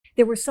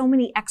There were so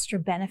many extra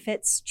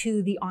benefits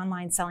to the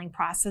online selling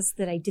process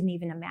that I didn't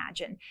even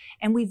imagine.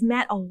 And we've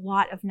met a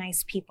lot of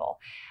nice people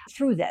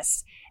through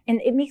this.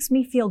 And it makes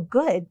me feel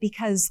good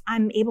because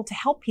I'm able to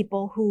help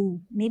people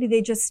who maybe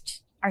they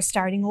just are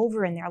starting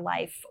over in their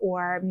life,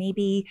 or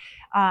maybe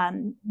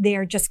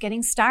they're just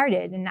getting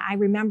started. And I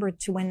remember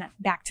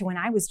back to when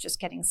I was just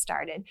getting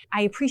started.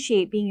 I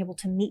appreciate being able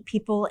to meet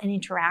people and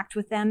interact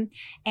with them.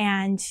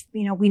 And,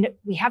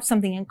 we have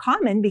something in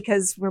common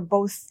because we're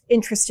both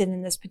interested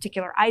in this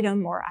particular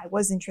item, or I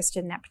was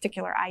interested in that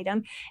particular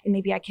item. And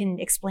maybe I can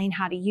explain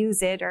how to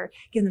use it or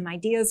give them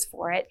ideas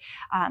for it.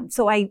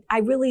 So I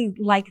really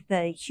like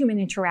the human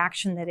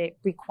interaction that it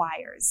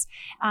requires.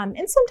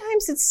 And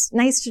sometimes it's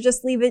nice to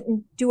just leave it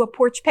and do a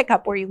porch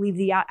pickup where you leave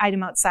the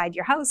item outside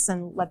your house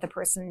and let the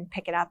person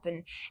pick it up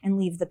and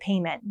leave the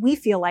payment. We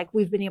feel like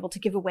we've been able to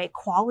give away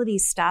quality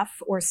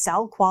stuff or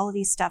sell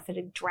quality stuff at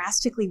a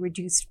drastically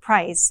reduced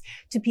price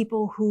to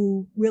people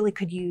who really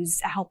could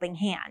use a helping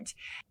hand.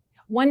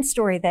 One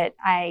story that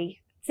I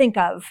think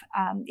of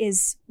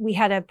is we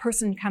had a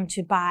person come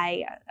to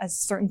buy a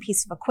certain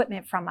piece of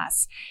equipment from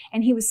us.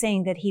 And he was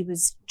saying that he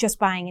was just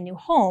buying a new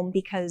home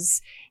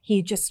because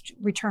he just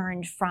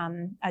returned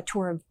from a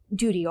tour of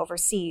duty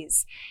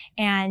overseas.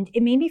 And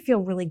it made me feel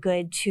really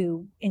good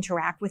to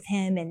interact with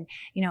him. And,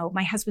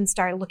 my husband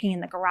started looking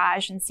in the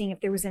garage and seeing if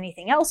there was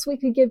anything else we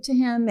could give to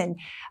him. And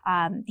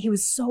he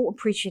was so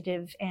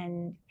appreciative,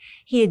 and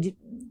he had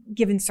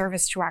given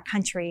service to our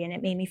country. And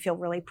it made me feel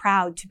really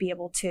proud to be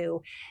able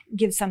to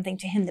give something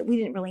to him that we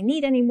didn't really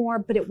need anymore,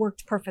 but it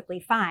worked perfectly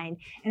fine.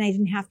 And I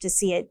didn't have to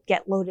see it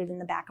get loaded in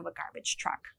the back of a garbage truck.